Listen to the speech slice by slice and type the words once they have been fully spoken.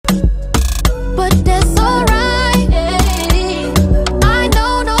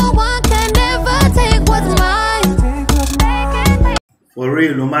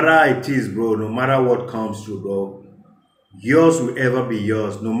real, no matter how it is, bro, no matter what comes through, bro, yours will ever be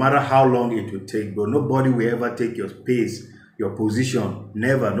yours, no matter how long it will take, bro. Nobody will ever take your space, your position.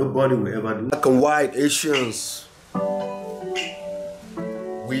 Never. Nobody will ever do. Black and white Asians, we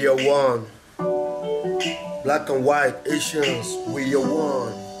are one. Black and white Asians, we are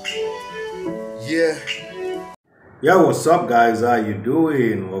one. Yeah. Yo, what's up, guys? How you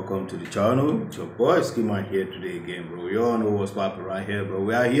doing? Welcome to the channel. It's your boy Kimani here today again, bro. You all know what's popping right here, bro.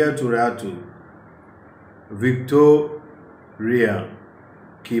 We are here to react to Victoria,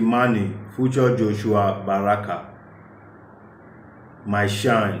 Kimani, Future Joshua, Baraka, My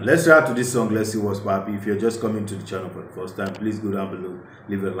Shine. Let's react to this song. Let's see what's popping. If you're just coming to the channel for the first time, please go down below,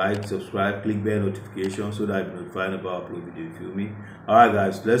 leave a like, subscribe, click bell notification so that you're notified about upload video. You feel me? Alright,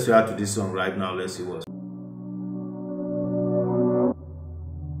 guys, let's react to this song right now. Let's see what's.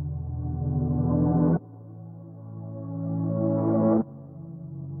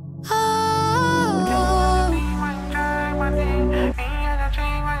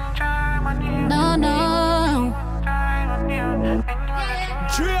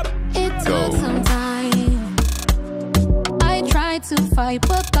 It took some time. I tried to fight,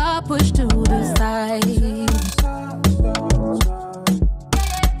 but got pushed to the side.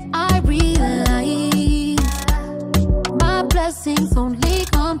 I realized my blessings only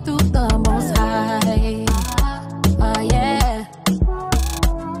come through the Most High. Yeah.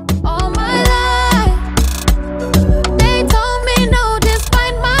 All my life, they told me no,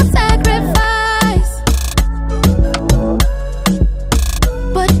 despite my sacrifice.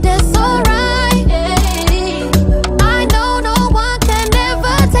 But that's alright. I know no one can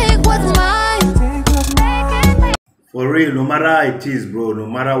ever take what's mine. For real, no matter how it is, bro, no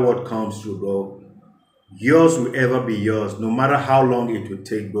matter what comes through, bro, yours will ever be yours, no matter how long it will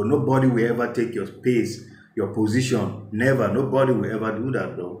take, bro. Nobody will ever take your space, your position. Never. Nobody will ever do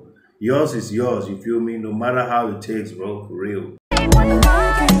that, bro. Yours is yours, you feel me? No matter how it takes, bro, for real. Ain't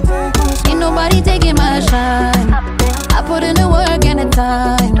nobody taking my shine. I put in the work and the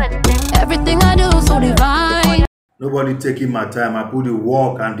time. Everything I do so divine. Nobody taking my time. I put the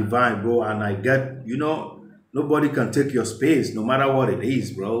work and divine, bro, and I get, nobody can take your space, no matter what it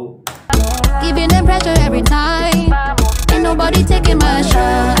is, bro. Giving them pressure every time. Ain't nobody taking my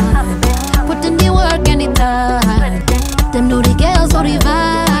shine. Put in the work and the time. Them know the girls so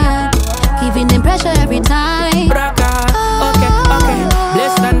divine. Giving them pressure every time. Baraka, okay.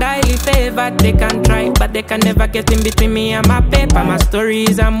 Blessed and highly favored. They can try, but they can never get in between me and my paper. My story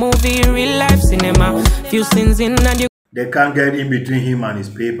is a movie, real life cinema. Few scenes in and you. They can't get in between him and his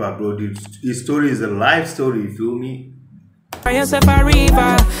paper, bro. His story is a life story, you feel me? I yourself a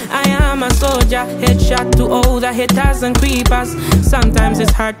river. I am a soldier. Headshot to all the haters and creepers. Sometimes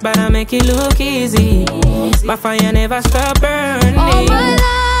it's hard, but I make it look easy. My fire never stop burning. All my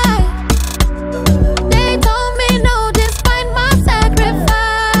life, they told me no, despite my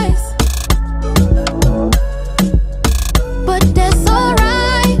sacrifice. But that's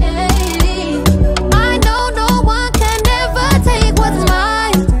alright. I know no one can ever take what's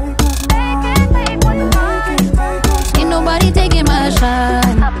mine. Ain't nobody taking my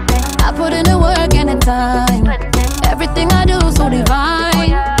shine. I put in the work and the time. Everything I do so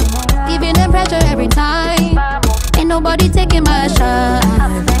divine. Giving them pressure every time. Ain't nobody taking my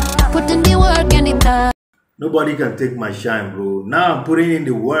shine. Put in the work and the time. Nobody can take my shine, bro. Now I'm putting in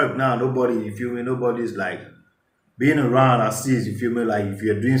the work now. Nobody, you feel me? Nobody's like being around assist, you feel me? Like if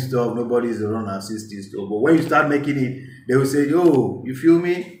you're doing stuff, nobody's around assist this stuff. But when you start making it, they will say, yo, you feel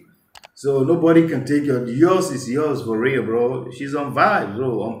me? So nobody can take yours is yours for real, bro. She's on vibes,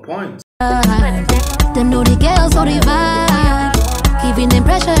 bro, on point. Them know the girls so divine. Giving them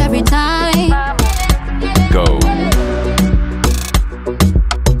pressure every time. Go.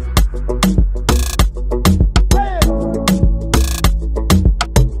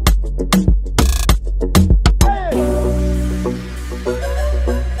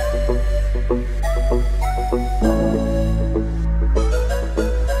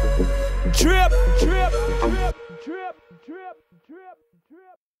 Drip.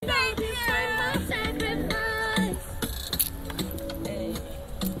 Baby, I'm a sacrifice.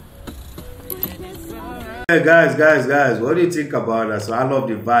 Hey guys, what do you think about that? So I love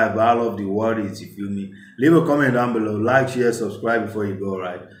the vibe, I love the words, you feel me? Leave a comment down below, like, share, subscribe before you go,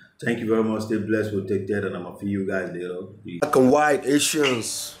 right? Thank you very much, stay blessed, we'll take care, and I'm gonna see you guys later. Peace. Black and white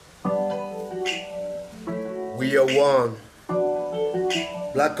Asians, we are one.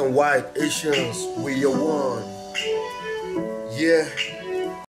 Black and white Asians, we are one. Yeah.